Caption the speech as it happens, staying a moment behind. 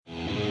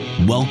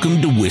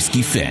Welcome to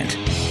Whiskey Fit,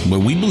 where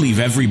we believe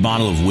every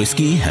bottle of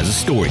whiskey has a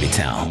story to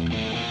tell.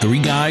 3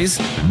 guys,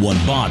 1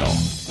 bottle,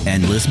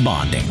 endless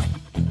bonding.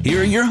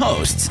 Here are your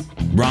hosts,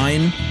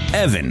 Brian,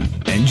 Evan,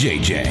 and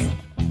JJ.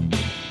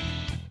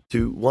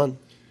 2, 1.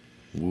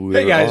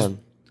 Hey guys. On.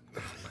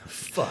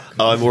 Fuck.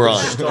 We're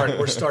on.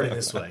 We're starting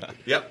this way.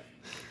 Yep.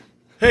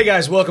 Hey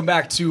guys, welcome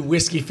back to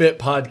Whiskey Fit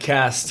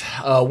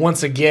Podcast.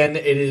 Once again,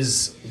 it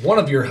is one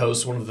of your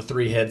hosts, one of the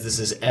 3 heads. This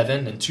is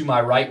Evan, and to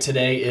my right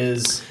today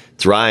is...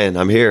 It's Ryan.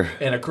 I'm here.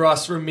 And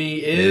across from me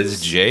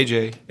is...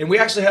 JJ. And we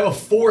actually have a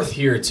 4th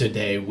here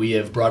today. We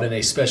have brought in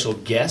a special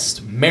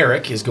guest.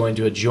 Merrick is going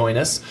to join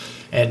us,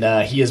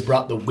 and he has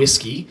brought the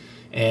whiskey.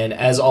 And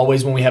as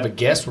always, when we have a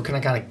guest, we're going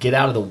to kind of get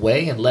out of the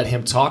way and let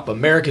him talk. But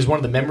Merrick is one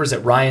of the members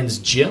at Ryan's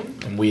gym,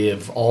 and we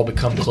have all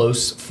become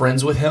close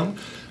friends with him.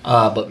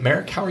 But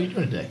Merrick, how are you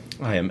doing today?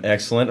 I am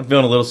excellent. I'm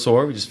feeling a little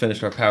sore. We just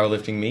finished our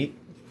powerlifting meet.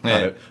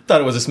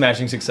 Thought it was a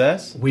smashing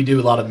success. We do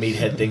a lot of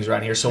meathead things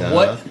around here.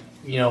 So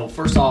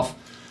first off,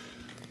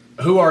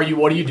 who are you?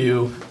 What do you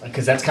do?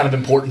 Because that's kind of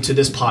important to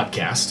this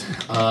podcast.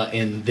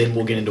 And then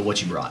we'll get into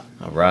what you brought.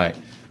 All right.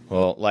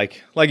 Well,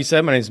 like you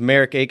said, my name is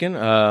Merrick Aiken.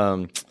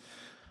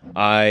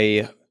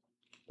 I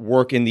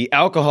work in the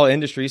alcohol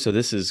industry, so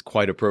this is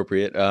quite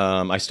appropriate.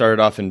 I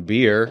started off in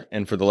beer,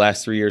 and for the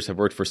last 3 years have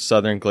worked for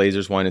Southern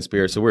Glazers Wine and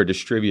Spirits, so we're a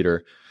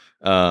distributor.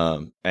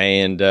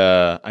 And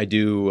I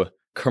do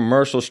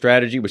commercial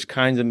strategy, which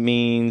kind of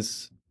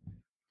means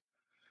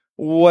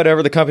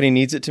whatever the company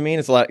needs it to mean.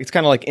 It's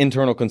kind of like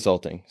internal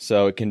consulting.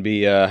 So it can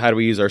be how do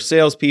we use our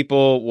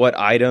salespeople, what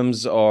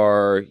items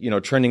are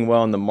trending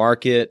well in the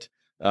market.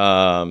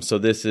 So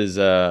this is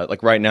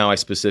like right now I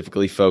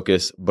specifically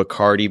focus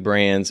Bacardi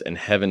brands and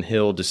Heaven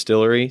Hill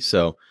Distillery.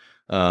 So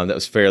that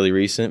was fairly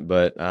recent,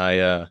 but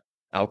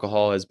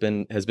alcohol has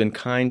been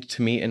kind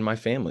to me and my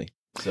family.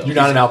 So you're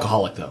not an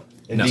alcoholic though.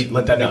 No.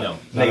 Let that be known.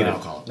 Negative.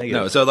 Alcoholic.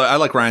 No, so I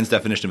like Ryan's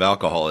definition of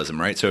alcoholism,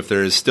 right? So if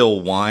there is still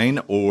wine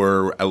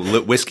or a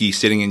whiskey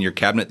sitting in your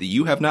cabinet that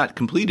you have not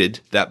completed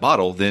that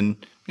bottle, then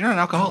you're not an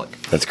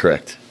alcoholic. That's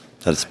correct.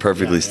 That's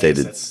perfectly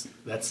stated. That's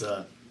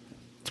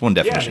It's one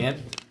definition. yeah,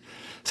 man.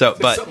 So,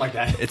 but something like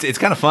that. it's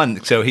kind of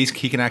fun. So he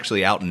can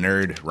actually out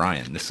nerd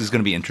Ryan. This is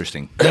going to be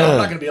interesting. I'm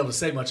not going to be able to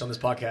say much on this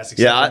podcast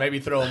except for maybe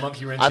throw a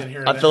monkey wrench in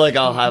here. I feel like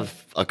I'll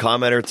have a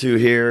comment or two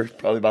here,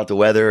 probably about the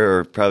weather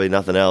or probably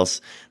nothing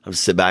else. I'll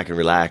just sit back and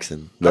relax. I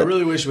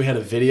really wish we had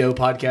a video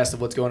podcast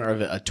of what's going on,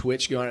 or a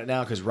Twitch going on right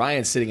now, because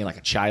Ryan's sitting in like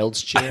a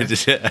child's chair.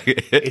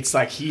 It's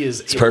like he is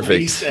at perfect.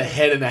 least a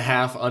head and a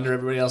half under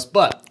everybody else.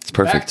 But it's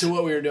perfect. Back to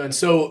what we were doing.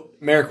 So,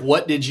 Merrick,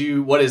 what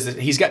is it?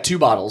 He's got 2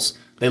 bottles.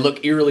 They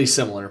look eerily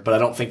similar, but I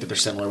don't think that they're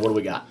similar. What do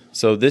we got?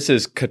 So this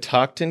is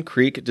Catoctin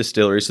Creek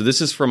Distillery. So this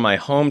is from my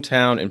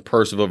hometown in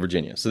Purcellville,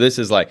 Virginia. So this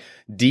is like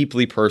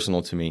deeply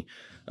personal to me.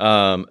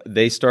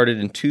 They started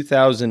in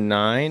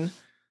 2009.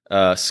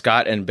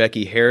 Scott and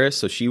Becky Harris.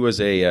 So she was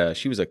a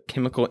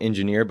chemical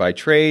engineer by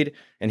trade,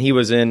 and he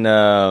was in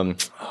I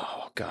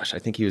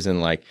think he was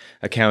in like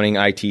accounting,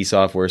 IT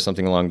software,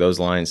 something along those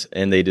lines.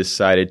 And they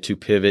decided to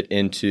pivot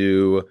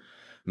into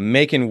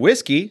making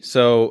whiskey.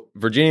 So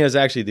Virginia is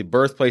actually the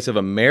birthplace of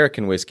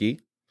American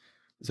whiskey.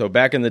 So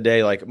back in the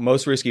day, like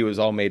most whiskey was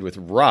all made with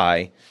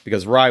rye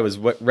because rye was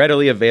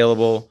readily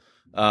available.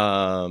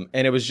 And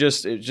it was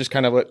just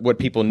kind of what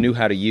people knew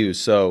how to use.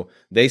 So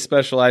they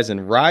specialize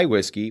in rye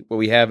whiskey. What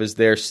we have is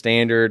their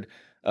standard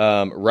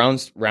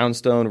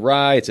Roundstone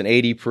rye. It's an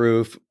 80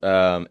 proof.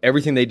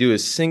 Everything they do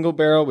is single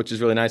barrel, which is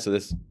really nice. So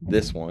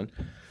this one,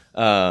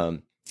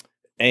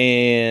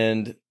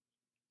 and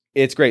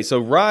it's great. So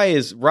rye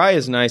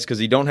is nice because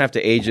you don't have to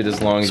age it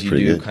as long as you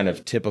do kind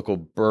of typical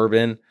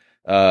bourbon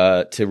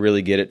to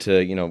really get it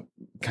to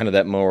kind of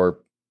that more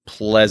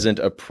pleasant,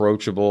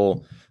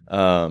 approachable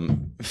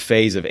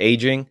phase of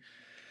aging.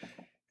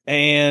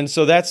 And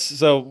so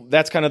that's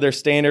kind of their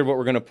standard, what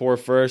we're going to pour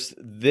first.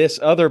 This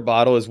other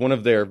bottle is one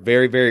of their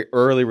very, very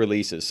early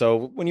releases.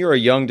 So when you're a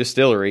young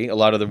distillery, a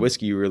lot of the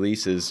whiskey you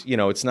release is,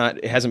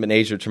 it hasn't been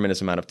aged a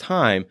tremendous amount of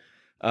time.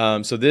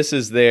 So this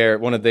is their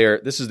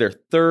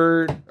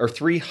 300th or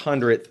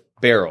 300th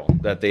barrel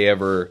that they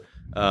ever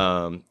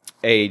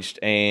aged,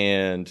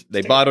 and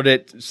they bottled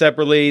it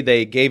separately.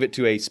 They gave it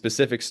to a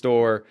specific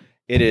store.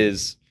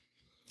 It's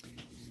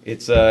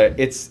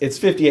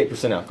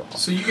 58% alcohol.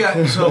 So you got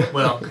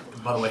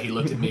by the way, he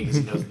looked at me because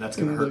he knows that's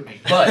going to hurt me.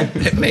 But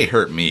it may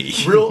hurt me.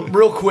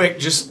 real quick,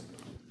 just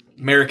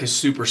Merrick is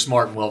super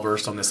smart and well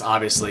versed on this.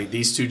 Obviously,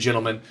 these 2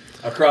 gentlemen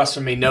across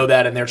from me know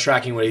that, and they're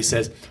tracking what he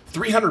says.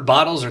 300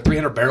 bottles or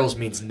 300 barrels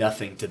means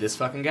nothing to this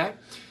fucking guy.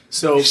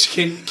 So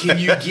can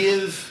you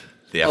give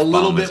a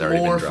little bit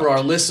more for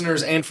our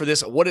listeners and for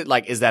this?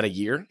 Is that a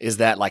year? Is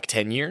that like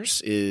 10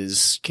 years?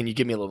 Can you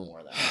give me a little more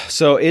of that?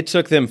 So it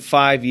took them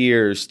 5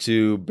 years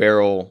to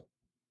barrel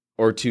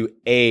or to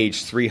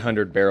age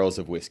 300 barrels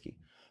of whiskey.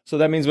 So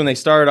that means when they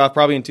started off,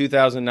 probably in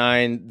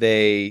 2009,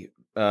 they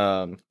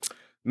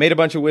made a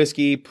bunch of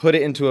whiskey, put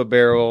it into a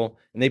barrel,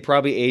 and they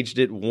probably aged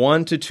it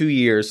 1 to 2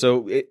 years.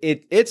 So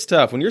it's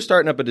tough. When you're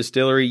starting up a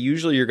distillery,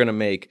 usually you're going to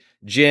make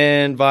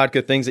gin,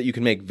 vodka, things that you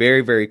can make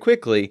very, very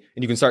quickly,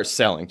 and you can start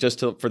selling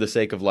for the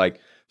sake of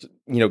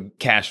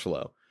cash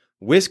flow.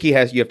 Whiskey you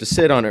have to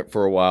sit on it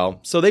for a while.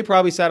 So they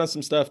probably sat on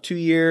some stuff 2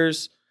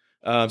 years,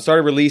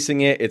 started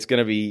releasing it. It's going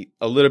to be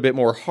a little bit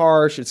more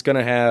harsh. It's going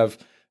to have,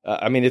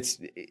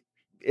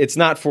 it's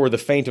not for the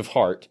faint of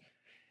heart.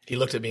 He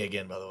looked at me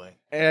again, by the way.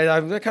 And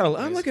I'm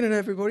looking at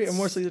everybody. I'm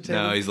mostly the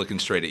table. No, he's looking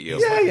straight at you.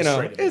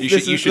 Yeah,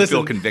 You should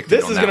feel convicted.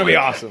 This is going to be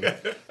awesome.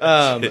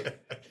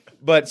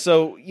 But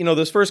so,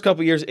 those first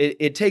couple years,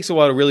 it takes a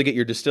while to really get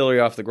your distillery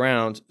off the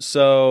ground.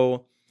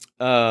 So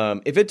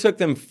if it took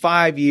them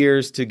 5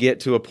 years to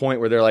get to a point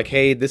where they're like,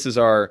 hey, this is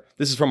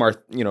from our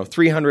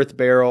 300th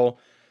barrel,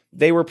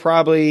 they were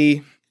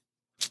probably,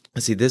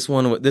 this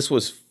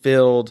was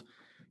filled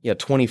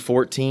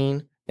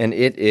 2014, and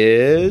it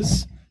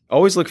is.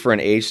 Always look for an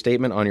age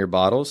statement on your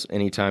bottles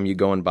anytime you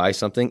go and buy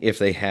something, if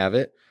they have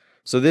it.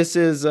 So this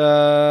is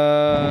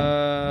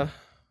So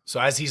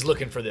as he's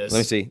looking for this, let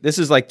me see. This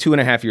is like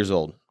 2.5 years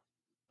old.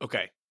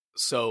 Okay,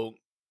 so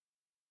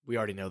we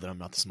already know that I'm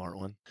not the smart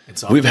one.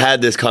 We've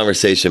had this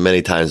conversation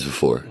many times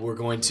before. We're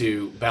going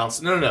to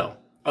bounce. No.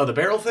 Oh, the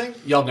barrel thing?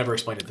 Y'all never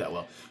explained it that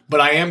well.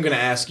 But I am going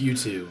to ask you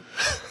to.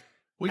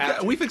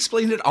 We've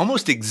explained it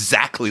almost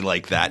exactly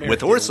like that with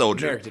Horse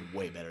Soldier. Merrick did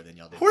way better than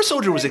y'all did. Horse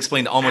Soldier was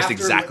explained almost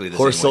exactly the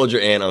Horse same way. Soldier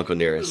and Uncle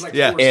Nearest.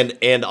 Yeah.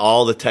 And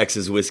all the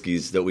Texas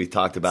whiskeys that we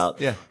talked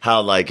about. Yeah.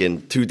 How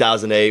in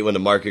 2008 when the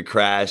market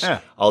crashed,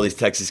 all these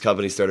Texas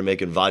companies started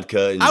making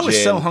vodka and I was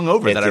gin so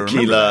hungover and that I remember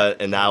tequila,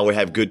 that. and now we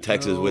have good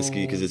Texas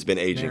whiskey because it's been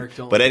aging. Merrick,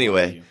 don't But let me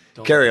anyway, lie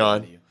to you. carry Don't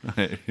on. let me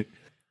lie to you.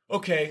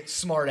 Okay,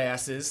 smart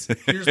asses.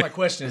 Here's my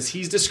question: is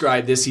he's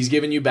described this? He's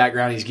given you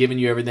background. He's given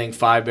you everything.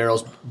 5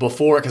 barrels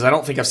before, because I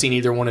don't think I've seen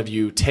either one of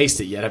you taste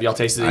it yet. Have y'all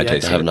tasted it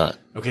yet? I have not.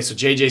 Okay, so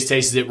JJ's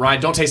tasted it.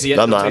 Ryan, don't taste it yet.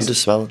 I'm Don't not. I'm taste it.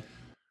 just smelling.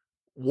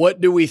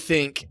 What do we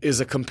think is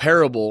a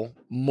comparable,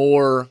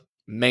 more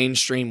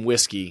mainstream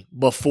whiskey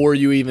before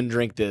you even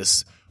drink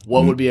this?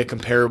 What would be a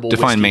comparable?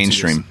 Define whiskey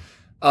mainstream.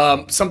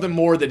 to this? Something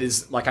more that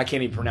is I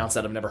can't even pronounce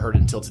that. I've never heard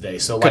it until today.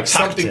 So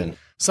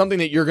something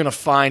that you're going to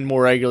find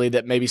more regularly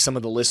that maybe some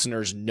of the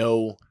listeners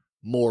know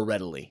more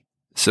readily.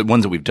 So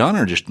ones that we've done,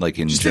 or just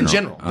in Just general? in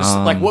general.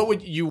 Just what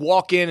would you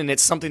walk in and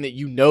it's something that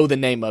you know the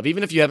name of,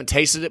 even if you haven't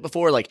tasted it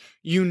before,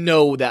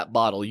 that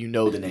bottle, you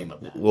know the name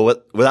of it. Well,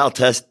 without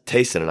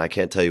tasting it, I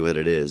can't tell you what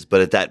it is.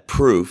 But at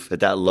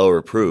that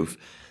lower proof,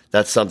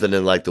 that's something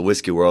in the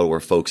whiskey world where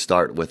folks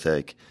start with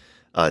a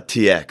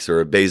TX or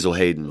a Basil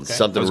Hayden,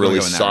 something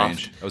really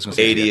soft,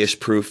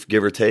 80-ish proof,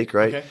 give or take,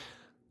 right? Okay.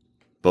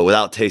 But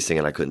without tasting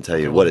it, I couldn't tell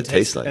you what it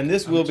tastes like. And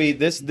this will be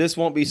this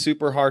won't be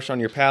super harsh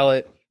on your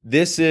palate.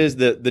 This is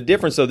the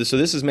difference of this. So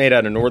this is made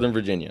out of Northern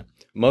Virginia.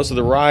 Most of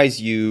the ryes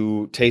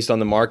you taste on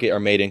the market are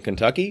made in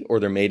Kentucky or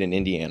they're made in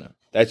Indiana.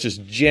 That's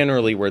just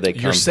generally where they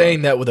come from. You're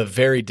saying that with a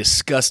very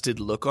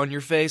disgusted look on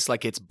your face,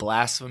 like it's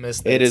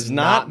blasphemous. It is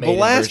not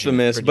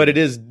blasphemous, but it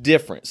is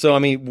different. So,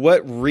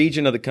 what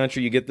region of the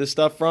country you get this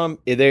stuff from,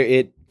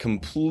 it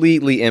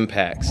completely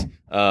impacts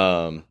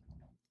how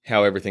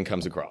everything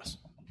comes across.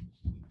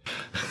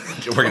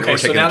 We're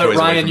so now that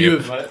Ryan,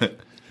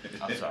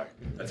 I'm sorry.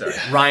 That's all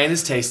right. Ryan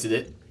has tasted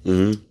it.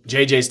 Mm-hmm.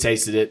 JJ's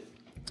tasted it.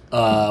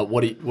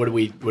 What do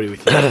we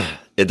think?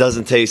 It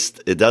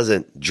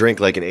doesn't drink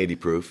like an 80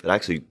 proof. It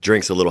actually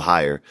drinks a little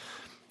higher,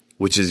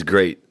 which is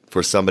great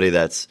for somebody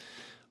that's,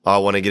 I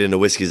want to get into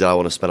whiskeys, I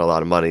want to spend a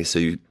lot of money. So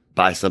you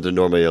buy something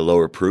normally a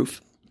lower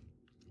proof,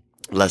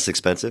 less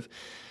expensive.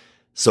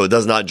 So it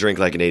does not drink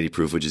like an 80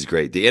 proof, which is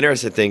great. The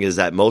interesting thing is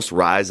that most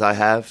ryes I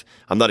have,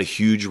 I'm not a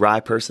huge rye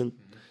person,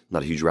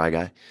 not a huge rye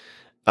guy.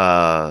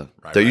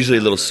 They're usually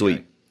a little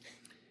sweet.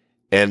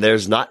 And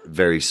there's not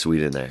very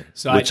sweet in there,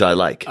 which I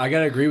like. I got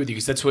to agree with you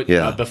because that's what,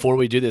 before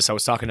we do this, I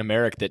was talking to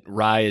Merrick that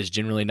rye is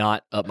generally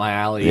not up my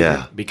alley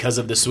because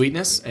of the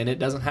sweetness, and it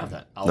doesn't have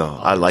that.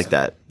 I like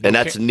that. And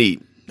that's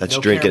neat. That's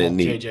drinking it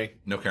neat. JJ.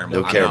 No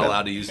caramel. I'm not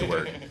allowed to use the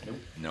word.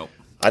 Nope.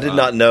 I did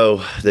not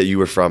know that you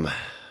were from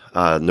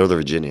Northern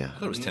Virginia,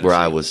 where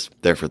I was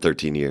there for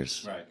 13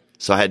 years. Right.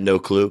 So I had no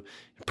clue.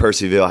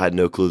 Percyville, I had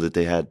no clue that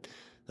they had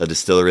a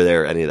distillery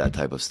there or any of that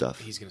type of stuff.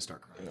 He's going to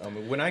start crying.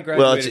 When I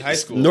graduated high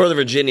school, Northern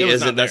Virginia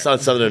that's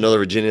not something in Northern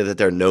Virginia that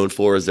they're known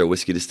for as their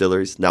whiskey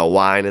distilleries. Now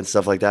wine and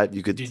stuff like that,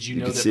 Did you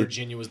know that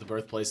Virginia was the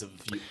birthplace of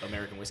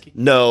American whiskey?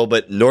 No,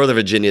 but Northern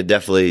Virginia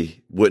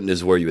definitely wouldn't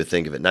is where you would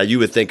think of it. Now you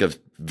would think of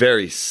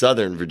very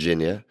Southern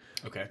Virginia,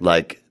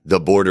 like the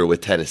border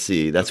with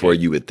Tennessee. That's where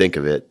you would think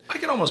of it. I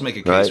can almost make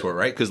a case for it,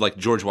 right? Because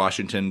George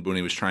Washington, when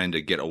he was trying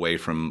to get away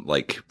from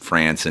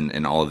France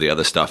and all of the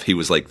other stuff, he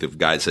was the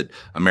guy that said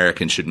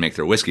Americans should make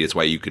their whiskey. It's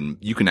why you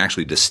can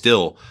actually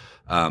distill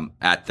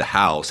at the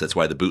house. That's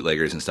why the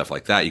bootleggers and stuff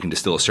like that, you can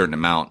distill a certain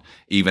amount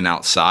even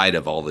outside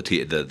of all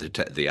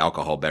the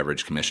Alcohol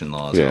Beverage Commission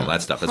laws and all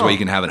that stuff. That's why you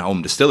can have at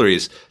home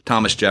distilleries,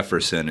 Thomas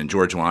Jefferson and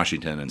George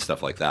Washington and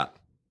stuff like that.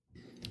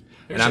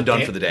 and I'm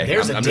done for the day.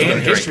 There's I'm a done damn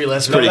with the history drink.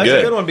 lesson. Pretty That's good.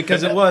 a good one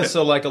because it was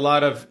so like a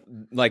lot of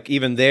like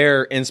even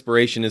their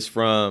inspiration is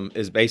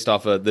based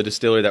off of the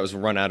distillery that was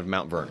run out of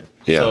Mount Vernon.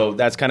 Yeah. So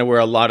that's kind of where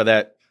a lot of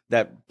that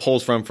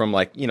pulls from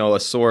like a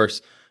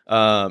source.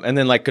 And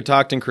then like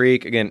Catoctin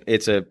Creek again,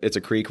 it's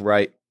a creek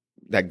right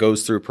that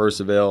goes through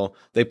Purcellville.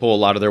 They pull a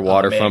lot of their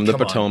water man, from the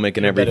come on. Potomac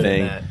and You're better than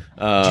everything.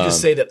 that. Did you just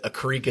say that a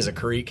creek is a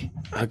creek?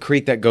 A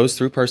creek that goes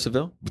through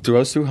Purcellville,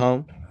 goes through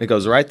home. It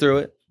goes right through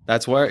it.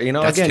 That's where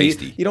That's again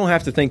tasty. you don't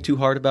have to think too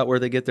hard about where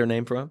they get their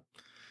name from.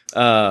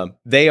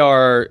 They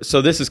are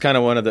so. This is kind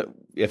of one of the.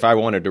 If I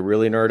wanted to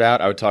really nerd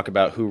out, I would talk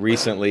about who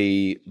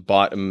recently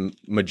bought a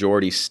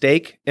majority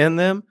stake in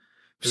them.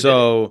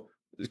 So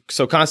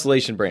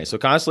Constellation Brands. So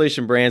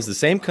Constellation Brands, the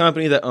same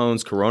company that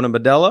owns Corona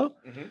Modelo,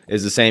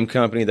 is the same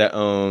company that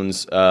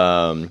owns.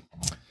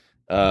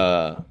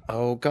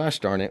 Oh gosh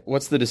darn it!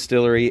 What's the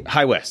distillery?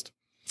 High West.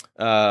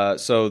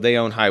 So they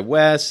own High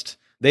West.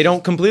 They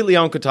don't completely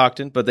own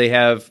Catoctin, but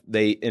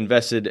they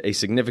invested a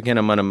significant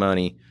amount of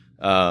money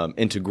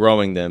into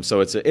growing them.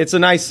 So it's a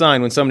nice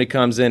sign when somebody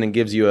comes in and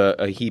gives you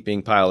a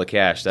heaping pile of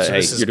cash that, So hey,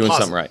 this is you're doing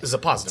positive. something right. This is a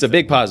positive It's a thing.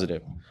 big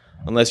positive.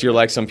 Unless you're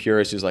like some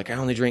purist who's like, I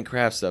only drink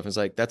craft stuff. It's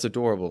like, that's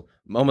adorable.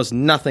 Almost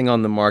nothing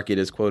on the market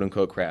is quote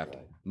unquote craft.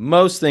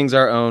 Most things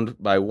are owned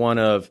by one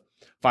of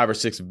 5 or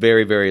 6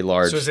 very, very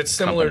large So is it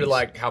similar to companies.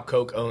 like how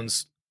Coke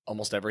owns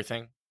almost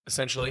everything,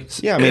 essentially?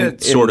 Yeah, I mean,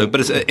 It's sort of,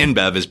 but it's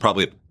InBev is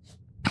probably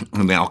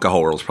in the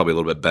alcohol world is probably a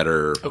little bit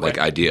better like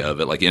idea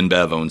of it. Like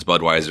InBev owns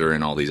Budweiser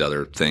and all these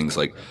other things,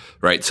 like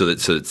right. So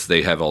it's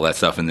they have all that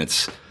stuff, and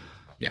it's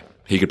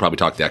he could probably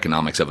talk the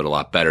economics of it a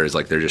lot better. Is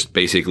like they're just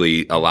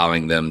basically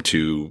allowing them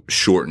to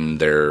shorten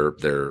their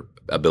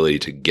ability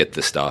to get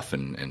the stuff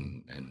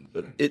and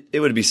It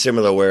would be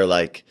similar where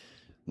like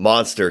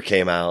Monster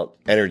came out,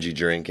 energy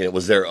drink, and it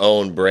was their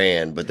own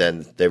brand, but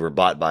then they were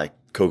bought by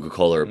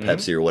Coca-Cola or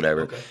Pepsi or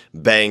whatever.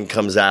 Bang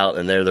comes out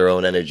and they're their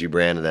own energy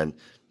brand, and then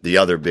the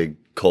other big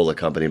cola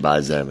company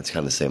buys them. It's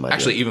kind of the same idea.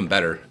 actually even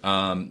better.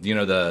 You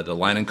know the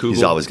Leinenkugel.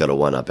 He's always got to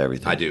one up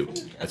everything. I do.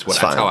 That's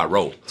fine. how I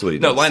roll. That's what he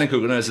No, does.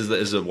 Leinenkugel. No, this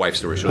is a wife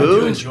story. I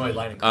do enjoy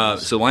Leinenkugel.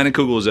 So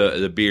Leinenkugel is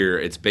a beer.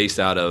 It's based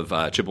out of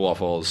Chippewa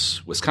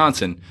Falls,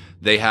 Wisconsin.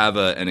 They have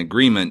an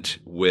agreement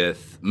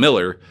with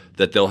Miller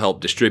that they'll help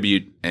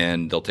distribute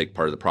and they'll take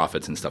part of the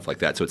profits and stuff like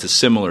that. So it's a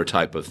similar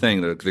type of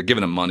thing. They're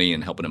giving them money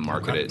and helping them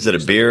market it. Is it a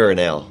beer or an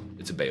ale?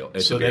 It's a bale.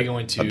 It's So a beer. they're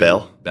going to A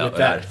bell? with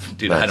that.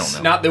 Dude, I Nice.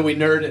 don't know. Not that we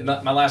nerd.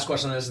 My last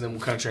question on this, and then we'll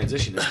kind of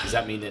transition this. Does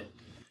that mean that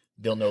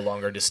They'll no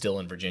longer distill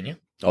in Virginia.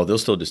 Oh, they'll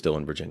still distill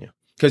in Virginia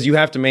because you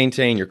have to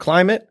maintain your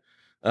climate.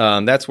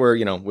 That's where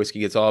whiskey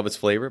gets all of its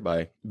flavor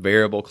by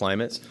variable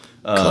climates.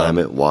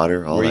 Climate,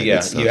 water, all Where that you,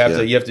 good stuff. you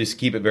have to just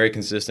keep it very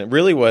consistent.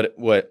 Really, what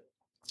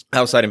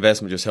outside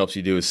investment just helps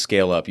you do is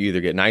scale up. You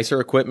either get nicer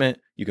equipment,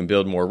 you can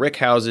build more rick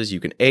houses, you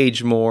can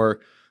age more,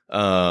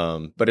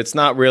 but it's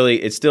not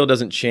really. It still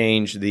doesn't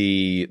change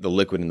the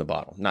liquid in the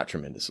bottle, not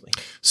tremendously.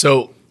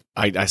 So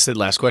I said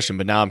last question,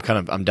 but now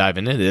I'm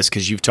diving into this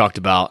because you've talked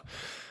about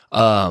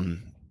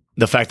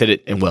the fact that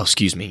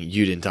excuse me,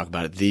 you didn't talk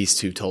about it. These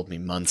two told me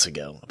months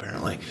ago,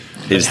 apparently.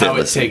 Is how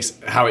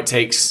that it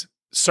takes a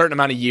certain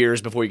amount of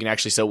years before you can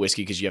actually sell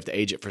whiskey because you have to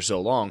age it for so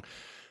long.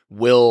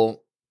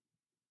 Will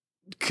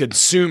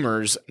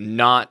consumers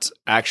not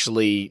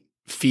actually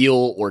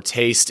feel or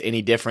taste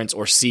any difference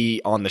or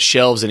see on the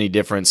shelves any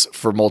difference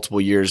for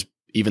multiple years,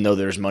 even though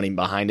there's money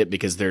behind it?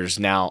 Because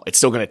it's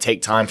still going to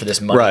take time for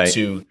this money Right.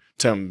 to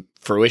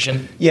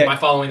fruition. Yeah, am I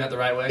following that the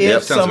right way?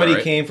 if sounds somebody about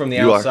right. came from the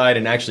You are. outside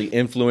and actually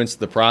influenced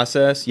the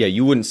process,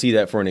 you wouldn't see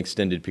that for an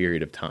extended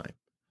period of time.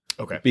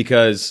 Okay.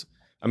 Because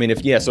I mean,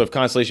 if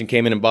Constellation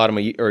came in and bought them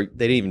or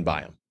they didn't even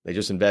buy them, they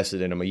just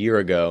invested in them a year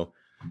ago.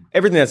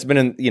 Everything that's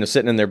been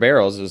sitting in their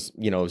barrels is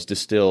was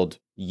distilled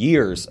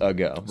years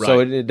ago. Right. So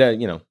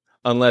it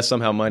unless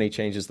somehow money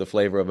changes the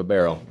flavor of a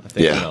barrel, I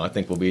think Yeah. I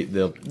think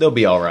they'll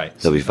be all right.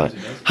 They'll be fine.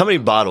 How many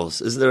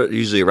bottles? Isn't there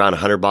usually around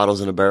 100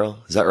 bottles in a barrel?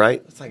 Is that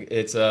right?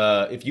 It's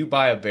if you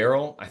buy a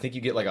barrel, I think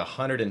you get like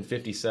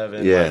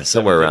 157. Yeah, like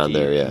somewhere around 750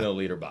 there, yeah.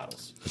 milliliter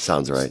bottles. That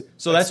sounds right.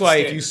 So that's why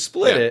if you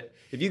split it,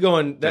 if you go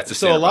in, That's the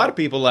so a standard lot bottle. of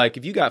people like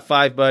if you got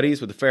 5 buddies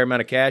with a fair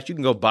amount of cash, you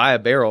can go buy a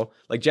barrel.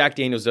 Like Jack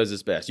Daniels does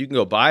his best. You can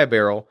go buy a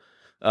barrel,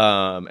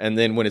 and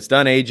then when it's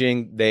done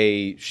aging,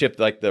 they ship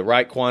like the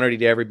right quantity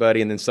to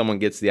everybody, and then someone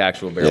gets the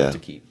actual barrel Yeah. to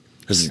keep.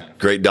 There's a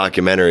great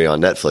documentary on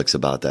Netflix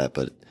about that,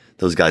 but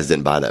those guys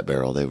didn't buy that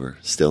barrel. They were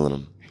stealing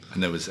them.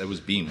 And that was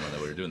Beam when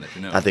they were doing that.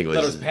 You know, I think it I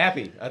thought it was. was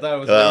Pappy. I thought it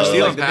was.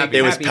 stealing the Pappy. big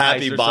It was Pappy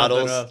Pappy heist or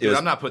bottles. something. It was,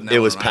 I'm not putting that it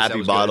one was on ice. That Pappy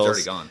was good. It's bottles,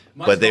 already gone.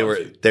 but they gone, were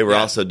too. they were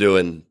also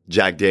doing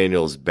Jack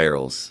Daniels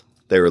barrels.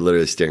 They were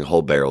literally steering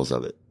whole barrels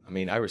of it. I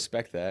mean, I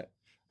respect that.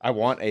 I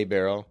want a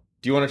barrel.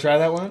 Do you want to try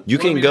that one? You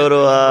can go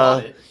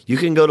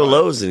to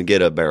Lowe's and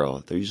get a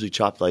barrel. They're usually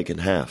chopped like in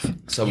half.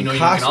 So You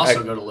can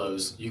also go to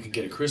Lowe's. You can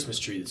get a Christmas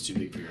tree that's too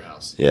big for your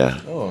house.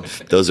 Yeah, Oh,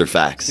 those are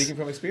facts. speaking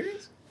from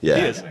experience.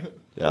 Yeah,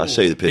 yeah. I'll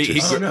show you the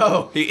pictures. He-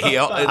 no.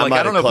 I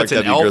might don't know have if it's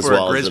an Clark W. elf or a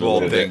Griswold's it a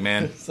Griswold little thing, bit.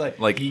 man. It's like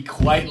Like He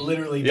quite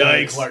literally did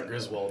Yikes. Clark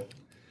Griswold.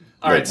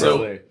 All right, Right, bro.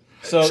 so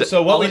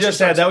So what we just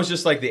had, that was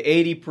just like the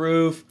 80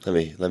 proof.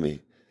 Let me.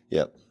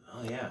 Yep.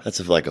 Oh yeah, That's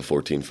like a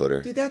 14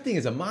 footer. dude, that thing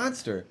is a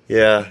monster.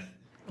 Yeah.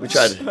 We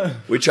tried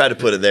to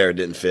put it there. It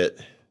didn't fit.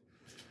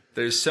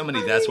 There's so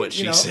many that's what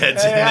she said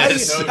How in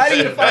this. do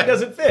you define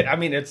doesn't fit? I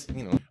mean, it's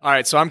All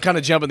right, so I'm kind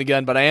of jumping the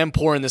gun, but I am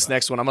pouring this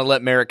next one. I'm going to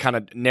let Merrick kind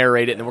of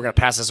narrate it, and then we're going to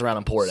pass this around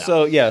and pour it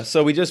out.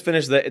 So we just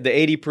finished the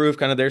 80 proof,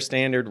 kind of their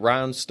standard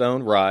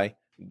Roundstone rye.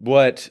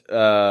 What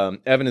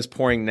Evan is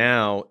pouring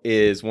now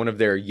is one of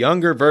their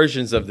younger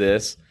versions of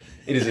this.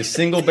 It is a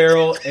single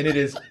barrel, and it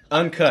is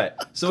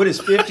uncut. So it is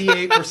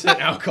 58%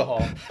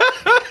 alcohol.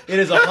 It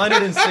is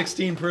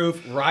 116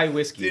 proof rye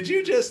whiskey. Did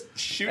you just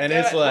shoot And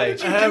that? it's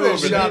like, I haven't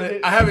shot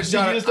it. Did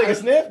you just take a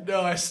sniff?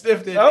 No, I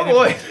sniffed it. Oh,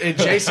 boy. And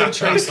Jason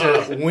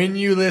Tracer, when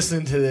you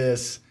listen to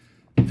this,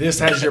 this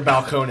has your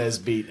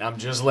balcones beat. I'm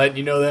just letting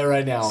you know that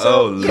right now.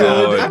 Oh,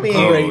 Lord. I mean,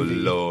 oh,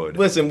 Lord.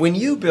 Listen, when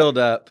you build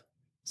up,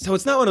 so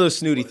it's not one of those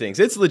snooty things.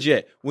 It's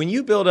legit. When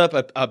you build up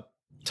a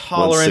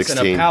tolerance and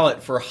a 116.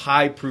 palate for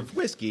high proof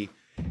whiskey,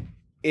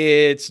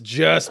 it's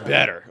just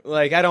better.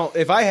 Like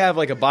if I have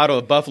like a bottle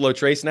of Buffalo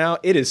Trace now,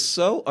 it is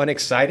so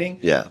unexciting.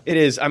 Yeah. It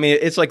is. I mean,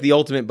 it's like the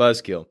ultimate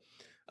buzzkill.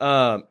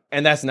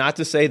 And that's not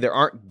to say there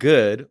aren't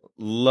good,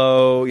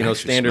 low, Actually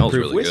standard smells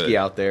proof really whiskey good.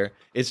 out there.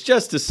 It's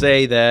just to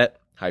say that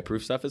high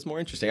proof stuff is more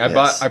interesting.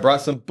 Yes. I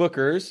brought some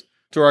Bookers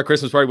to our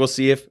Christmas party. We'll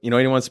see if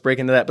anyone wants to break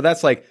into that. But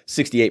that's like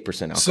 68%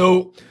 alcohol.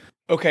 So,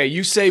 okay,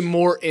 you say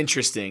more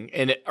interesting.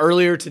 And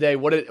earlier today,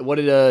 what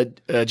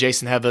did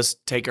Jason have us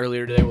take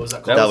earlier today? What was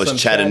that called? That was some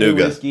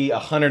Chattanooga. whiskey,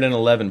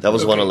 111. That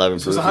was proof. 111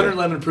 So proof. it's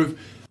 111 proof.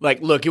 Like,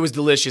 look, it was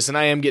delicious, and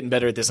I am getting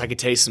better at this. I could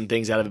taste some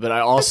things out of it, but I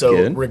also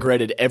good.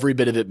 regretted every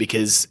bit of it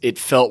because it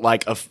felt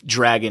like a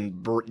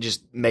dragon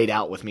just made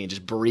out with me and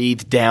just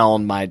breathed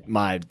down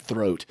my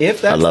throat.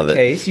 If that's love the it.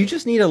 case, you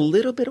just need a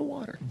little bit of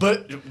water.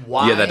 But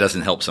why? Yeah, that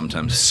doesn't help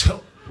sometimes.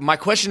 So my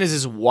question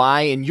is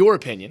why, in your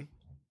opinion,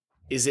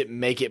 is it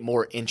make it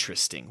more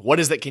interesting? What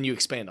is that? Can you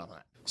expand on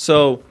that?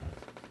 So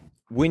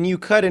when you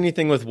cut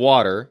anything with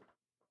water,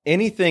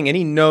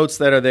 any notes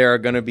that are there are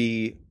going to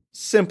be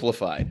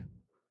simplified.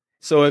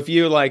 So if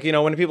you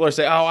when people are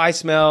saying, "Oh, I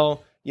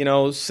smell,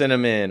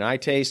 cinnamon, I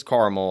taste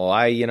caramel,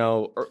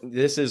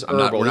 this is I'm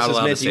not- herbal, we're this not is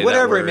allowed to minty," say that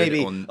whatever it word may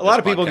be. on A lot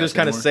of this people podcast just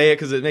kind of anymore. say it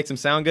because it makes them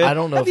sound good. I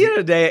don't know At if the end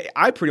of the day,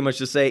 I pretty much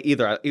just say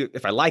either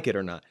if I like it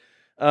or not.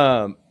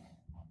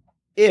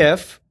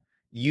 If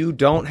you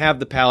don't have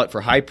the palate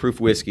for high proof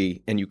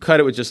whiskey and you cut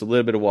it with just a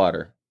little bit of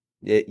water,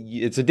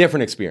 it's a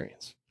different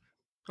experience.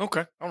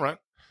 Okay, all right.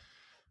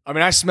 I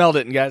mean, I smelled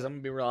it, and guys, I'm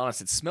gonna be real honest.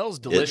 It smells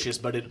delicious,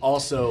 but it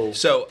also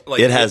So, like,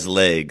 It has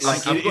legs.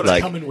 it's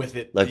coming with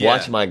it. Like Yeah.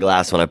 watch my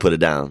glass when I put it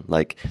down.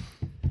 Like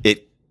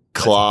it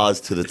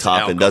claws to the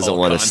top and doesn't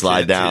want to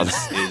slide down.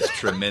 Is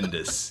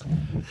tremendous.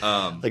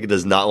 Like it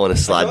does not want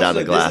to slide down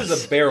the glass. This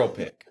is a barrel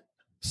pick.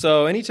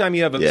 So anytime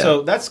you have Yeah.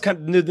 so that's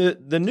kind of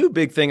the new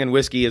big thing in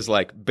whiskey is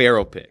like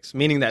barrel picks,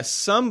 meaning that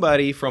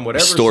somebody from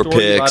whatever Store you bought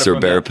picks it or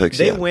from, barrel picks,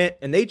 they yeah. went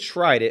and they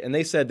tried it and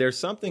they said there's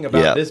something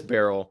about Yeah. this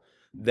barrel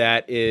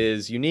that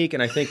is unique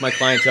and I think my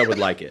clientele would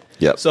like it.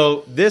 Yep.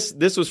 So this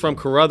was from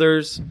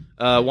Carruthers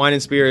Wine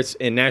and Spirits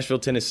in Nashville,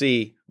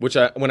 Tennessee, which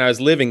when I was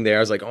living there, I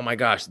was like, oh my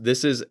gosh,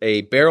 this is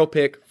a barrel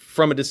pick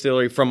from a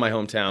distillery from my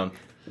hometown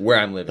where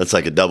I'm living. That's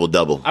like a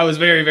double. I was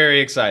very, very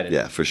excited.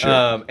 Yeah, for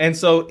sure. And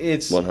so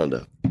it's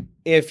 100.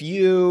 if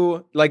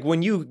you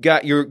when you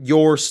got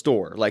your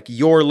store, like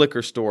your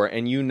liquor store,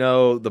 and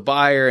the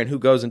buyer and who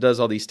goes and does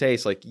all these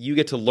tastes, like you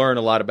get to learn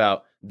a lot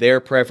about their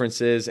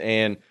preferences,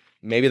 and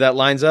maybe that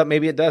lines up,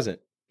 maybe it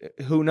doesn't.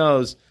 Who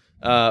knows?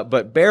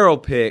 But barrel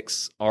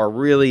picks are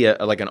really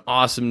like an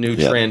awesome new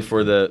trend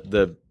for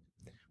the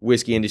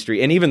whiskey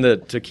industry and even the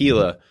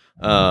tequila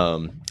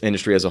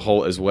industry as a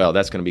whole as well.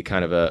 That's going to be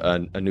kind of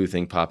a new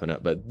thing popping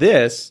up. But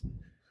this.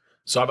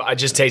 So I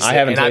just tasted I it.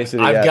 haven't and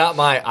tasted it I've yet. got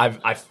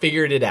I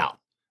figured it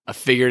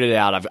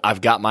out.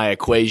 I've got my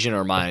equation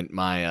or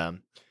my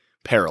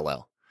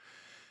parallel.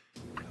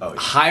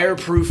 Higher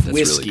proof That's really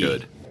whiskey.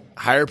 good.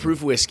 Higher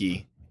proof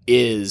whiskey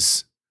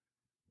is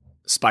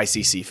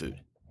spicy seafood.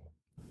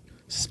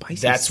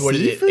 Spicy That's what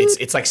it is.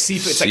 It's like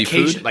seafood. It's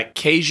Seafood? like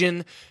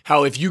Cajun.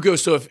 How if you go,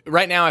 so if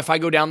right now, if I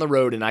go down the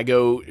road and I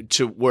go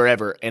to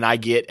wherever and I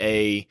get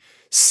a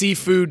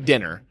seafood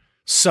dinner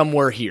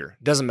somewhere here,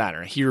 doesn't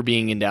matter. Here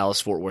being in Dallas,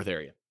 Fort Worth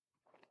area,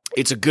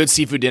 it's a good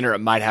seafood dinner. It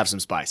might have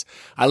some spice.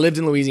 I lived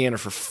in Louisiana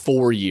for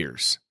 4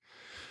 years.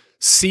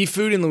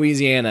 Seafood in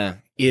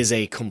Louisiana is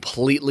a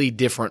completely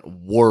different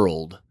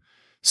world,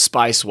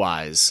 spice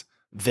wise,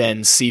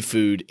 than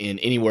seafood in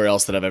anywhere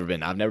else that I've ever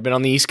been. I've never been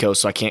on the East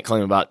Coast, so I can't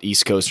claim about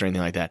East Coast or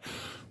anything like that.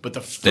 But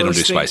the first They don't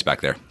do thing, spice back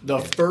there. The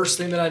first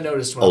thing that I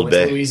noticed when Old I went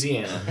Bay. to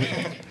Louisiana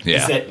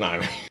Yeah. is that,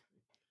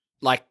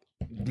 like,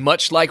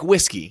 much like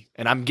whiskey,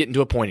 and I'm getting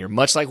to a point here,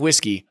 much like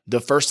whiskey,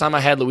 the first time I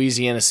had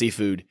Louisiana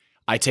seafood,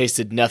 I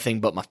tasted nothing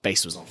but my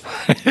face was on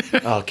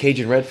fire. Oh,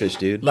 Cajun redfish,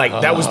 dude. Like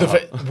that was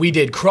we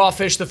did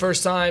crawfish the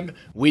first time.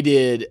 We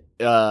did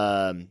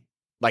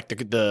like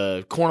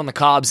the corn on the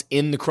cobs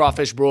in the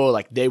crawfish broil.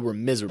 Like they were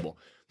miserable.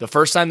 The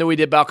first time that we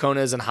did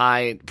Balcones and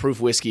high proof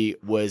whiskey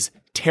was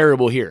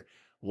terrible here.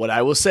 What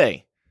I will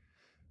say,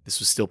 this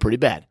was still pretty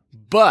bad,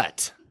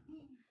 but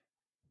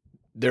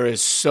there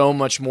is so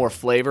much more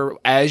flavor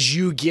as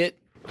you get.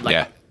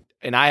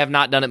 And I have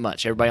not done it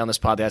much. Everybody on this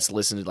podcast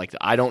listen to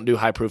I don't do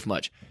high proof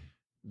much.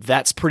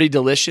 That's pretty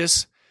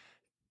delicious.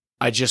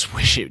 I just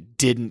wish it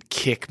didn't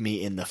kick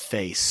me in the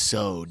face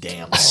so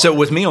damn hard. So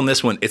with me on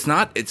this one, it's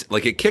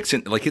it kicks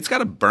in, it's got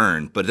a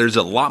burn, but there's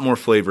a lot more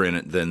flavor in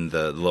it than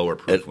the lower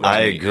proof. I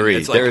agree.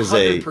 It's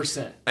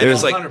 100%.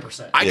 There's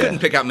 100%. I couldn't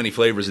pick out many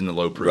flavors in the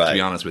low proof, to be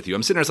honest with you.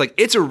 I'm sitting there,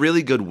 it's a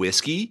really good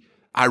whiskey.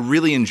 I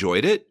really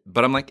enjoyed it,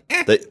 but I'm like,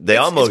 They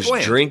almost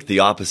drink the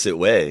opposite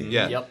way.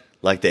 Yeah. Yep.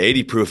 Like the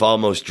 80 proof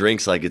almost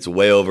drinks like it's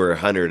way over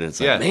 100, and it's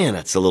like, man,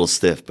 that's a little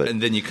stiff. But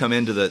and then you come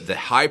into the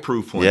high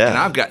proof one, Yeah. and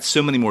I've got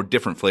so many more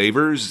different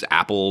flavors,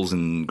 apples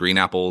and green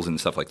apples and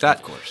stuff like that.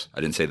 Of course,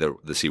 I didn't say the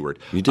C word.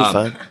 You did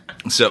fine.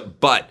 So,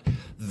 but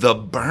the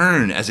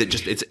burn as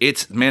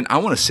it's man, I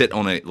want to sit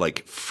on a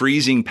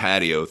freezing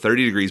patio,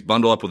 30 degrees,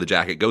 bundle up with a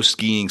jacket, go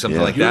skiing,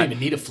 something like You don't that. even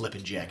need a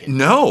flipping jacket.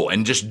 No,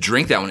 and just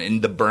drink that one,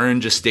 and the burn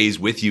just stays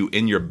with you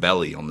in your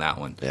belly on that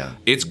one. Yeah.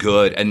 It's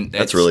good, and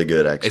That's really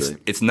good, actually.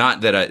 It's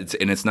not that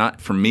it's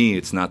not for me.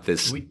 It's not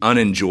this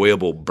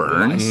unenjoyable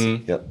burn.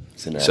 Yep.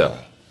 It's in there. So.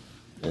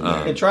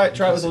 And try it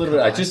with a little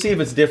bit. Just see if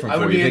it's different I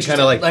for would you. be If it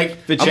kind of interested.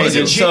 if it I'm gonna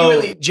changes.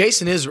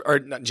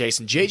 say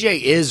So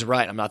JJ is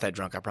right. I'm not that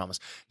drunk, I promise.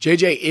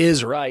 JJ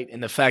is right in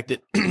the fact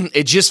that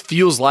it just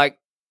feels like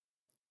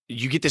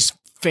you get this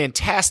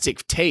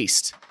fantastic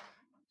taste,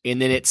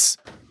 and then it's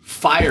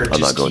Fire not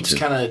just going keeps to.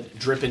 kind of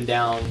dripping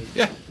down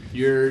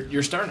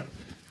your sternum.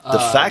 the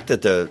fact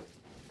that the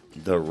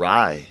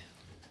rye,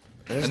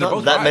 there's And they're not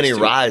both that ryes, many too.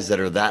 ryes that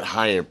are that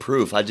high in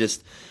proof.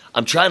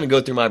 I'm trying to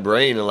go through my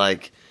brain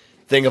and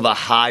think of a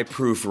high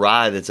proof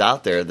rye that's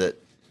out there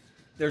that.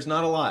 there's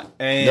not a lot.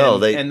 And,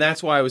 No, and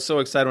that's why I was so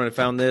excited when I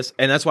found this.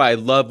 And that's why I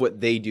love what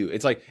they do.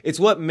 It's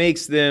what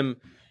makes them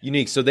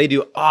unique. So they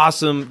do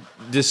awesome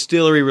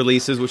distillery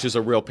releases, which is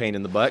a real pain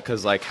in the butt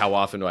because how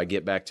often do I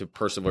get back to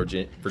Percival,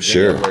 Virginia,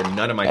 Sure. where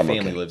none of my I'm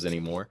family okay. lives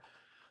anymore.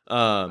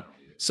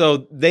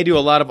 So they do a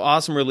lot of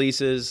awesome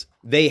releases.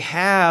 They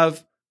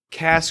have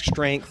cask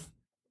strength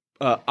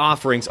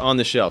offerings on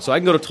the shelf. So I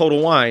can go to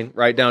Total Wine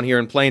right down here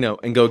in Plano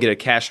and go get a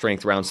cask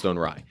strength Roundstone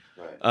rye.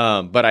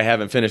 But I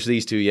haven't finished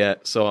these two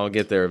yet, so I'll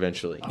get there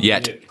eventually.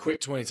 Yet.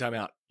 Quick 20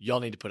 timeout. Y'all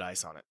need to put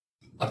ice on it.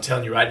 I'm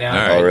telling you right now.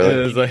 All right.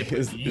 Oh,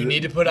 really? You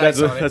need to put that's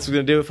ice what, on it. That's what's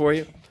going to do it for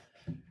you?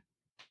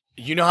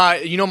 You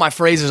know my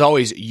phrase is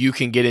always, you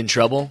can get in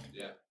trouble.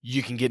 Yeah.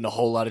 You can get in a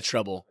whole lot of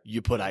trouble.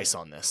 You put ice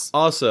on this.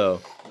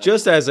 Also,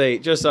 just this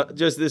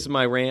is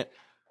my rant.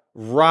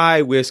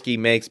 Rye whiskey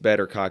makes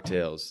better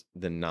cocktails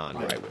than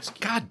non-rye whiskey.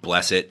 God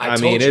bless it. I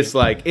mean, it's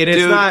told it's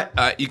Dude,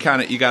 not. you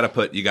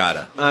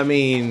gotta. I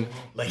mean,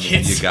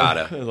 It's You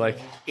gotta.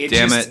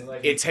 Damn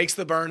it. It takes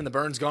the burn, and the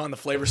burn's gone. The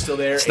flavor's still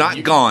there. It's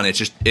not gone. It's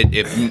just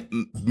it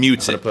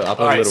mutes it. I'll put All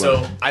a right,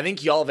 little so I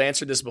think y'all have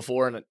answered this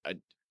before, and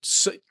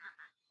so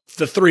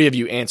the three of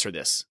you answer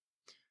this.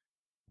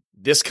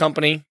 This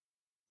company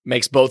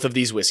makes both of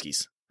these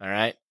whiskeys. All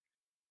right.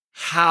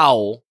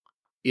 How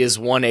is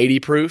one 80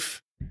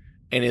 proof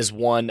and is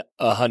one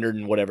 100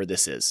 and whatever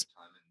this is?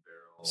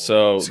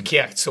 So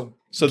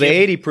So the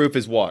 80 proof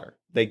is water.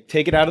 They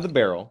take it out of the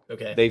barrel.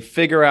 Okay. They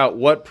figure out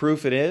what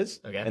proof it is,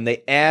 Okay. and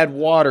they add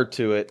water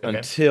to it Okay.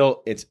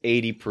 until it's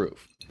 80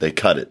 proof. They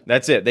cut it.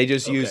 That's it. They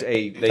just use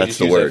a. They That's just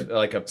the use word.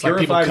 like a It's like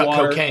people purified cut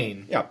water.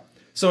 cocaine. Yeah.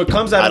 So it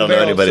comes out I of don't the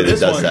know barrel. anybody So that this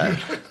does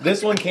one, that.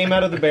 This one came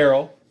out of the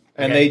barrel,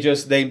 and Okay.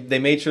 they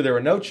made sure there were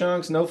no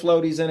chunks, no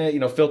floaties in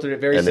it. Filtered it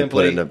very And they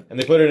put simply, it in a and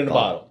they put it in a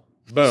bottle.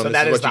 Boom. So this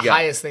that is what the you got.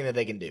 highest thing that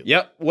they can do.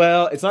 Yep.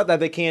 Well, it's not that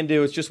they can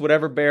do. It's just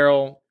whatever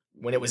barrel.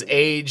 When it was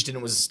aged and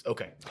it was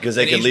okay. Because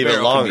they And can each leave it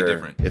barrel can be longer.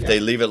 different. If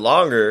they leave it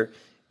longer,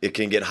 it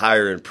can get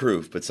higher in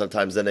proof, but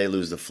sometimes then they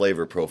lose the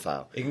flavor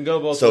profile. It can go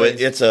both So ways.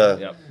 it's a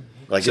Yep.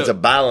 it's a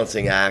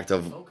balancing act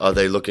of are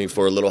they looking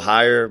for a little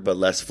higher but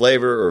less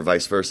flavor or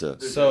vice versa?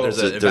 So There's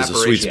a there's a sweet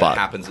evaporation spot.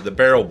 that happens. The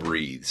barrel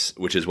breathes,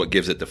 which is what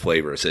gives it the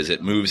flavor. It says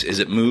it moves.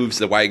 It moves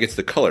the why it gets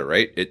the color,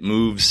 right? It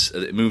moves some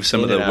of In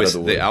the, and out of the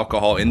wood. the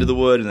alcohol into the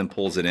wood and then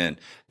pulls it in.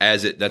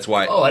 That's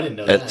why. Oh, I didn't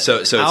know that. So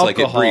it's like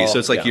it Alcohol, breathes. So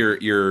it's like yeah.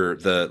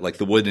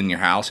 the wood in your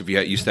house. If you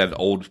used to have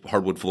old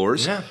hardwood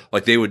floors, Yeah.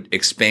 like they would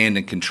expand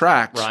and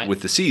contract Right.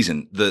 with the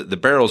season. The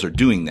barrels are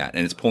doing that,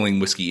 and it's pulling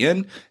whiskey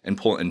in and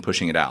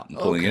pushing it out, and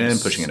pulling it in and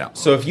pushing it out.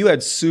 So if you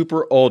had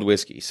super old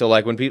whiskey, so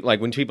when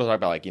people talk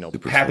about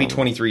Happy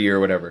 23 year or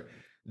whatever,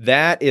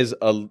 that is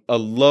a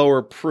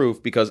lower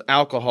proof because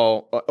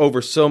alcohol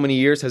over so many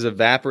years has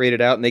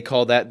evaporated out, and they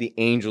call that the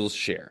angel's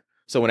share.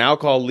 So when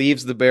alcohol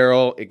leaves the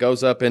barrel, it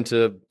goes up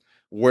into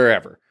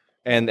wherever,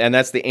 and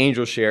that's the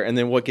angel's share. And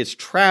then what gets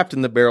trapped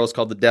in the barrel is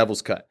called the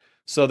devil's cut.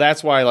 So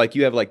that's why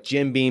you have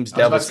Jim Beam's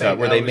Devil's Cut,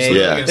 where they make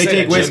Yeah. they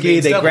take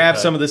whiskey, they grab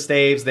some of the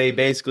staves, they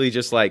basically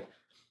just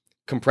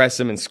compress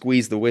them and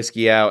squeeze the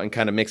whiskey out and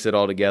kind of mix it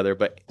all together.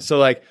 But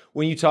so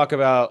when you talk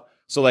about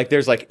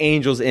there's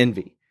Angel's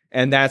Envy,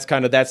 And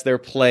that's their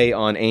play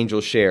on Angel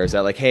shares.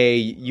 That like, hey,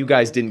 you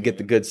guys didn't get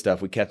the good stuff.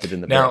 We kept it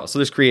in the barrel. So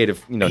there's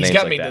creative, names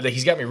got like me. that.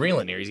 He's got me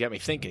reeling here. He's got me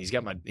thinking. He's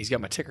got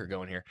my ticker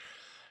going here.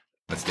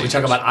 We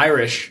talk about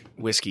Irish.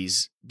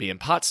 Whiskeys being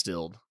pot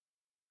stilled.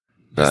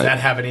 Does Right. that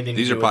have anything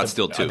These to are do pot with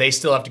stilled too. They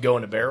still have to go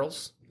into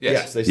barrels.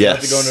 Yes, they still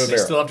have to go into a They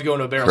barrel. still have to go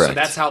into a barrel. So Correct.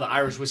 that's how the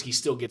Irish whiskey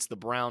still gets the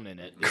brown in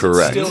it.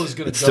 Correct.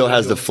 It Still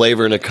has the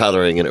flavor and the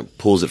coloring, and it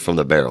pulls it from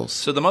the barrels.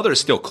 So the mother is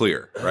still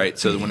clear, right?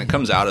 So when it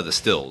comes out of the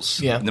stills,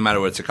 Yeah. no matter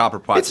what, it's a copper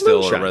pot It's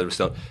still moonshine. or a regular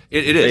still.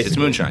 It is. It's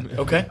moonshine.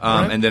 Okay.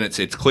 All right. And then it's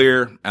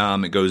clear.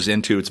 It goes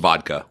into its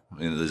vodka.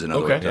 And there's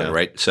another Okay. way to do it,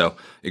 right? So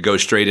it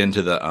goes straight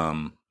into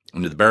the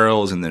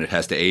barrels, and then it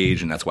has to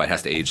age, and that's why it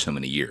has to age so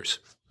many years.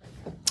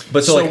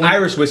 But so when-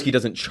 Irish whiskey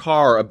doesn't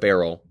char a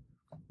barrel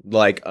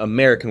like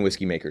American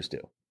whiskey makers do.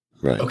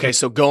 Right. Okay,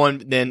 so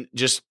going then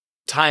just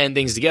tying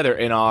things together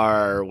in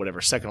our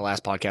second to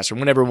last podcast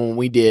or when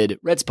we did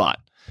Red Spot,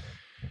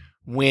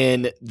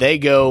 when they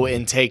go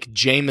and take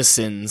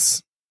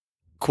Jameson's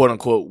quote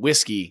unquote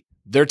whiskey,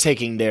 they're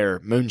taking their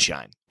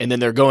moonshine and then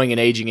they're going and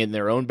aging it in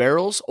their own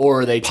barrels,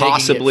 or are they taking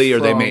Possibly, it or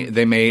from,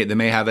 they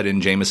may have it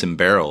in Jameson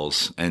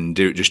barrels and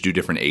do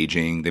different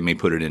aging. They may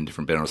put it in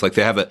different barrels. Like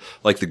they have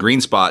like the Green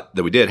Spot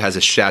that we did has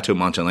a Chateau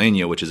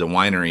Montelena, which is a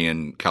winery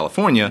in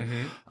California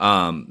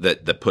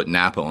that put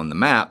Napa on the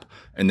map,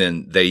 and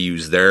then they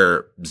use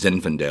their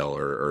Zinfandel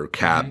or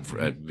Cab,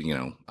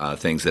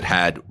 things that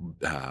had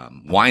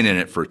wine in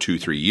it for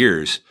 2-3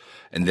 years.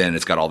 And then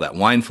it's got all that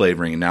wine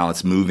flavoring, and now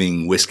it's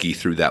moving whiskey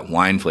through that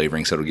wine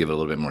flavoring, so it'll give it a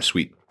little bit more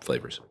sweet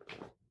flavors.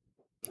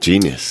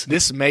 Genius.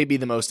 This may be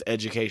the most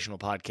educational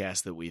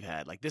podcast that we've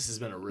had. Like this has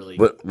been a really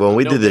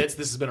This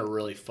has been a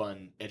really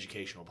fun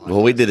educational podcast.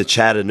 When we did a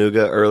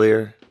Chattanooga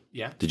earlier,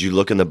 Yeah. did you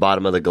look in the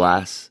bottom of the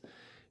glass?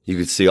 You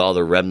could see all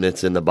the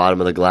remnants in the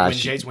bottom of the When glass.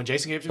 Jason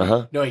gave it to me?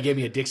 Uh-huh. No, he gave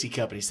me a Dixie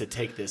cup and he said,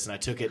 take this. And I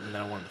took it and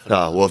then I wanted to throw it.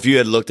 Oh, well, if you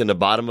had looked in the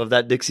bottom of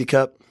that Dixie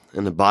cup,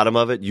 in the bottom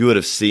of it, you would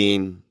have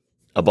seen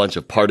a bunch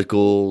of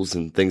particles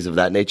and things of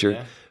that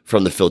nature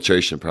from the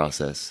filtration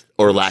process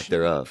or lack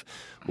thereof.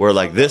 Where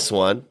like this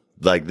one,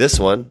 there's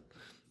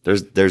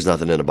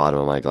nothing in the bottom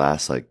of my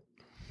glass. Like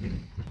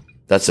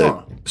that's it.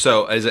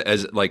 So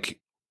as like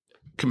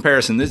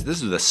comparison, this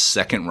is the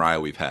second rye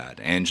we've had.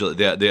 Angela,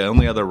 the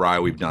only other rye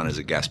we've done is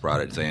a guest brought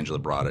it. So Angela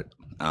brought it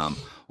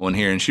on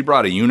here, and she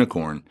brought a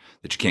unicorn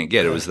that you can't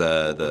get. It was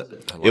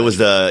It was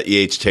the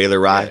E.H. Taylor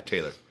rye.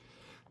 Taylor.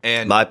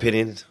 And My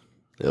opinion,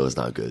 it was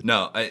not good.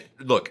 no,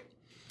 look.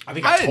 I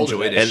think I told her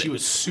enjoyed that. it. She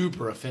was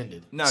super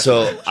offended. No,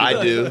 So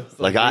I do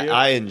like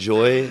I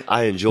enjoy E.H.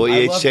 love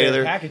their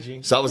Taylor.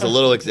 packaging. So I was a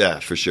little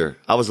for sure.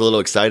 I was a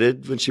little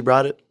excited when she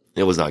brought it.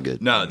 It was not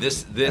good. No,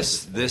 this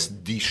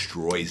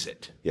destroys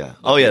it. Yeah.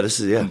 Oh yeah. This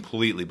is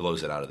Completely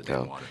blows it out of the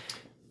damn water.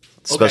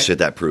 Especially at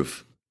that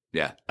proof.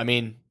 Yeah. I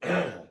mean,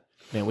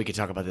 man, we could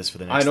talk about this for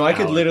the next I know I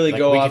could hour. literally Like,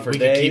 go we on could- for we could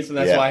days, keep- and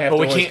that's yeah. why I have But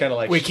to we always can't. kind of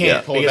like we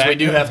can't pull it because we back.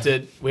 do have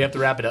to. We have to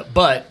wrap it up.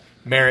 But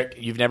Merrick,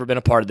 you've never been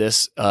a part of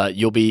this.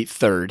 You'll be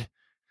third.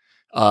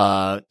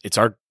 It's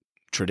our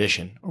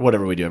tradition, or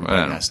whatever we do every I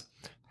don't know. podcast.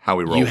 How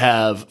we roll. You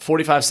have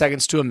 45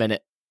 seconds to a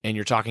minute, and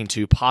you're talking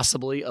to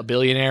possibly a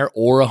billionaire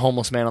or a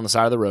homeless man on the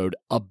side of the road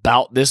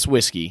about this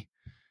whiskey.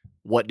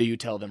 What do you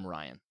tell them,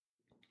 Ryan?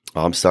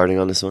 Oh, I'm starting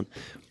on this one.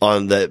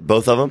 On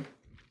both of them.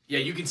 Yeah,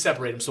 you can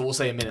separate them. So we'll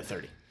say a minute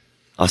 30.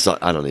 I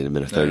don't need a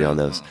minute 30 on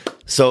those.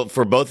 So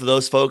for both of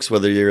those folks,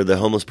 whether you're the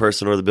homeless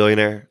person or the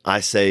billionaire, I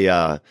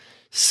say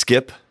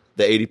skip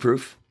the 80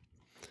 proof.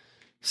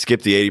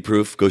 Skip the 80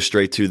 proof. Go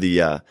straight to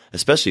the,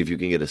 especially if you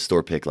can get a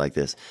store pick like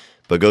this,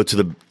 but go to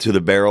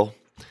the barrel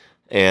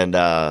and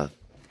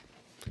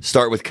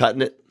start with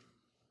cutting it.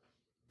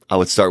 I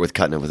would start with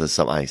cutting it with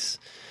some ice.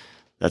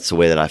 That's the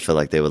way that I feel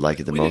like they would like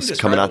it the we most. didn't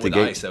Coming describe out the it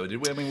with gate. ice, though,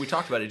 did we? I mean, we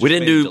talked about it. We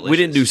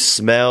didn't do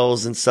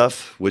smells and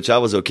stuff, which I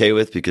was okay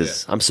with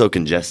because I'm so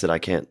congested I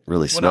can't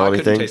really smell I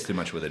anything. couldn't taste too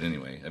much with it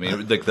anyway. I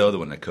mean, like the other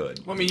one I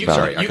could. Well, I mean,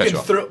 Sorry, you cut can you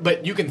off. throw,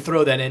 but you can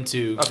throw that into.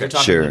 You're talking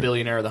Sure. to the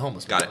billionaire or the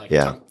homeless. Got man. it. Like,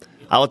 Yeah, talk-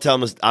 I would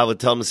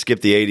tell them to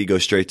skip the 80, go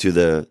straight to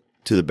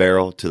the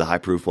barrel, to the high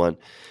proof one.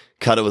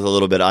 Cut it with a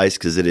little bit of ice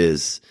because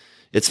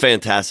it's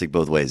fantastic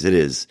both ways. It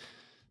is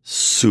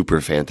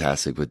super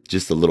fantastic with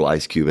just a little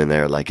ice cube in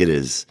there. Like it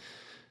is.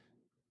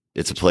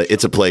 It's a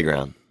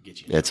playground.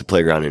 It's a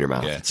playground in your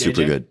mouth. Yeah. It's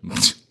super good.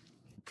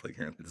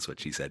 Playground. That's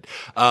what she said.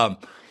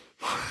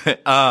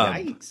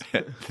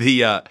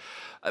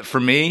 For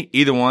me,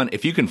 either one.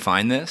 If you can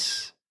find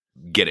this,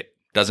 get it.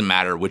 Doesn't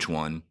matter which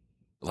one.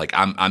 Like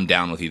I'm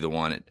down with either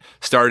one.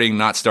 Starting,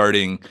 not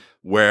starting,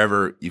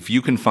 wherever. If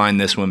you can find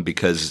this one,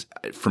 because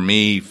for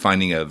me,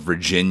 finding a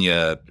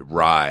Virginia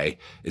rye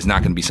is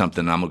not going to be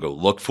something I'm going to go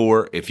look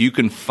for. If you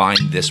can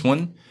find this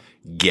one,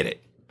 get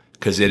it,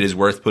 because it is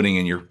worth putting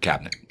in your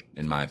cabinet,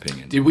 in my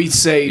opinion. Did we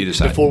say Either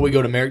side. before we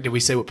go to Merrick? Did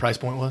we say what price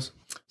point was?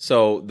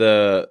 So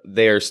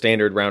their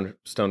standard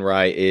Roundstone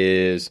rye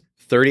is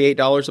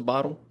 $38 a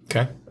bottle.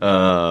 Okay.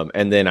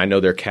 And then I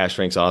know their cash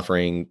strengths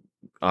offerings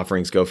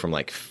go from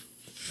like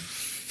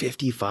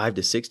 $55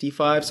 to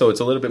 $65. So it's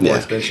a little bit more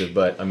expensive,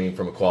 but I mean,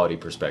 from a quality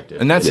perspective.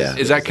 And that's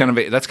kind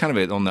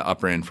of on the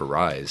upper end for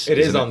Rise. It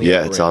is on the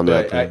upper it's end, on the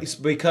but, upper end. it's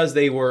because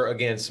they were,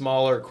 again,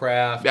 smaller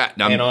craft. Yeah,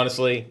 and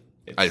honestly,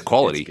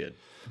 quality. it's good.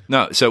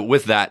 No, so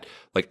with that,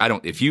 like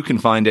if you can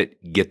find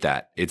it, get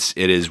that. It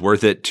is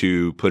worth it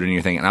to put in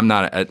your thing. And I'm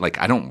not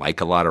I don't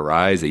like a lot of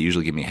Rise. They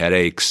usually give me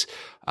headaches.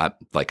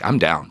 I'm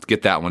down.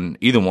 Get that one.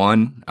 Either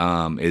one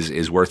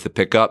is worth the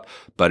pickup.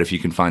 But if you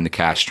can find the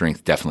cash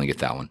strength, definitely get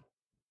that one.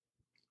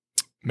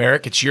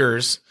 Merrick, it's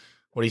yours.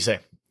 What do you say?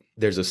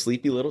 There's a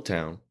sleepy little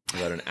town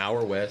about an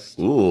hour west.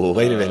 Ooh,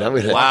 wait a minute. I'm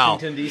gonna. Wow,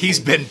 Washington, D.C. he's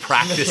been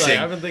practicing.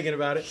 I've been thinking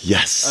about it.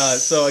 Yes.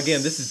 So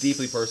again, this is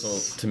deeply personal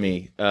to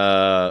me.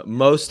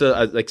 Most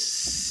of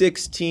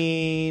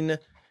 16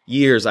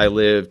 years I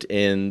lived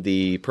in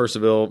the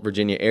Purcellville,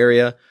 Virginia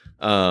area.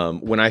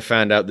 When I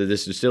found out that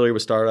this distillery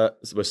was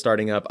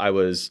starting up, I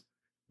was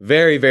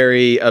very,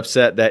 very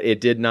upset that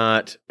it did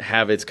not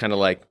have its kind of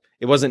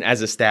it wasn't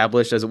as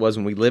established as it was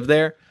when we lived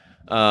there.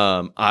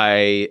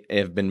 I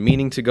have been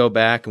meaning to go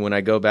back, and when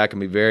I go back, I'm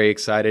be very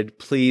excited.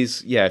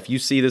 Please, if you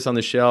see this on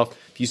the shelf,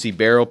 if you see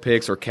barrel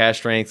picks or cash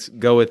strengths,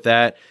 go with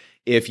that.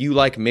 If you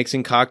like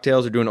mixing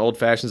cocktails or doing old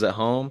fashions at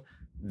home,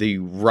 the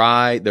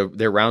rye,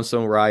 their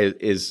Roundstone rye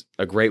is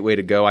a great way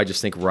to go. I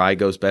just think rye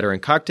goes better in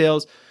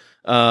cocktails.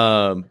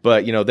 But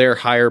they're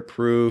higher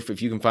proof.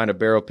 If you can find a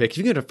barrel pick, if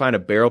you can find a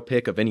barrel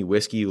pick of any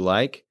whiskey you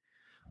like,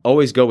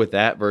 always go with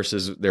that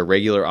versus their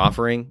regular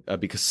offering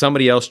because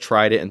somebody else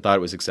tried it and thought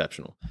it was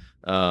exceptional.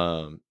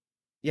 I'm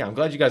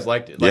glad you guys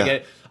liked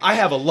it. I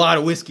have a lot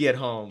of whiskey at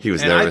home. He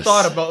was and nervous. I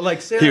thought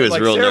about Sarah. He was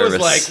real Sarah nervous.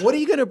 was like, "What are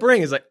you going to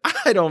bring?" He's like,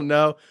 "I don't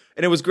know."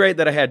 And it was great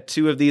that I had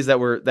two of these that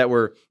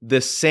were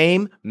the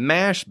same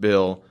mash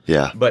bill,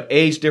 but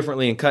aged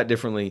differently and cut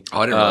differently.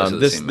 Oh, I didn't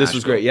realize this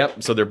was great.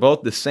 Yep. So they're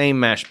both the same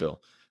mash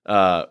bill.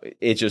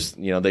 It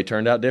just they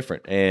turned out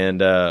different,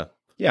 and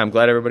I'm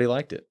glad everybody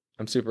liked it.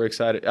 I'm super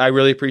excited. I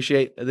really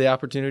appreciate the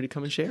opportunity to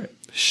come and share it.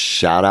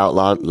 Shout out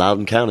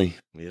Loudoun County.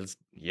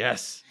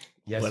 Yes.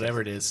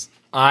 Whatever it is.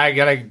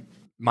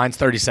 Mine's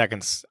 30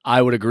 seconds.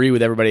 I would agree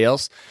with everybody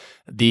else.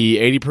 The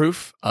 80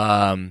 proof,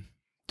 to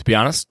be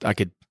honest, I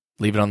could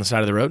leave it on the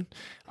side of the road.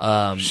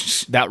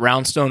 That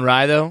Roundstone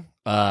rye, though,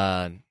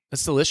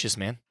 that's delicious,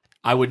 man.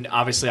 I wouldn't,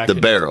 obviously, The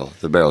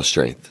barrel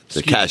strength,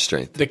 the cash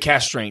strength. The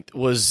cash strength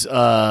was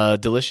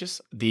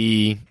delicious.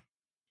 The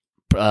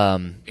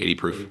 80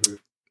 proof.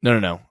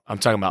 No. I'm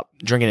talking about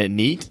drinking it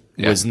neat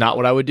was not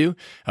what I would do.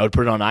 I would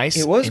put it on ice.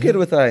 It was good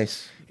with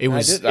ice. It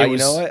was. you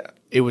know what?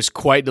 It was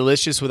quite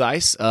delicious with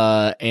ice.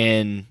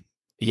 And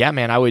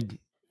man, I would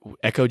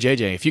echo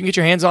JJ. If you can get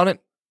your hands on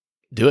it,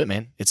 do it,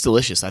 man. It's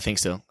delicious. I think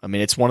so. I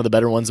mean, it's one of the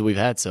better ones that we've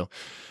had. So,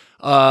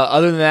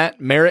 other than that,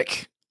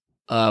 Merrick,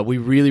 we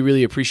really,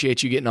 really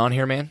appreciate you getting on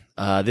here, man.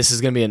 This is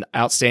going to be an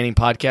outstanding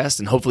podcast,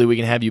 and hopefully we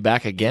can have you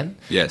back again.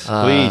 Yes,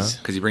 please,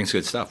 because he brings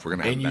good stuff. We're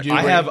going to have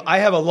him back. I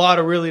have a lot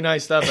of really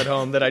nice stuff at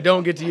home that I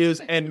don't get to use,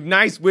 and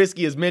nice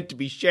whiskey is meant to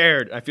be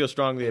shared. I feel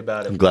strongly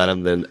about it. I'm glad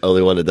I'm the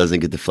only one that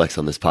doesn't get to flex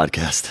on this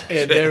podcast.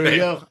 And there we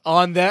go.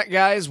 On that,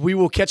 guys, we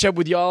will catch up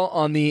with y'all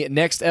on the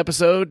next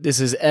episode.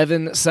 This is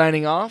Evan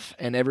signing off,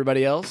 and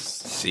everybody else.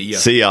 See ya.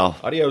 See y'all.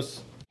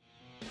 Adios.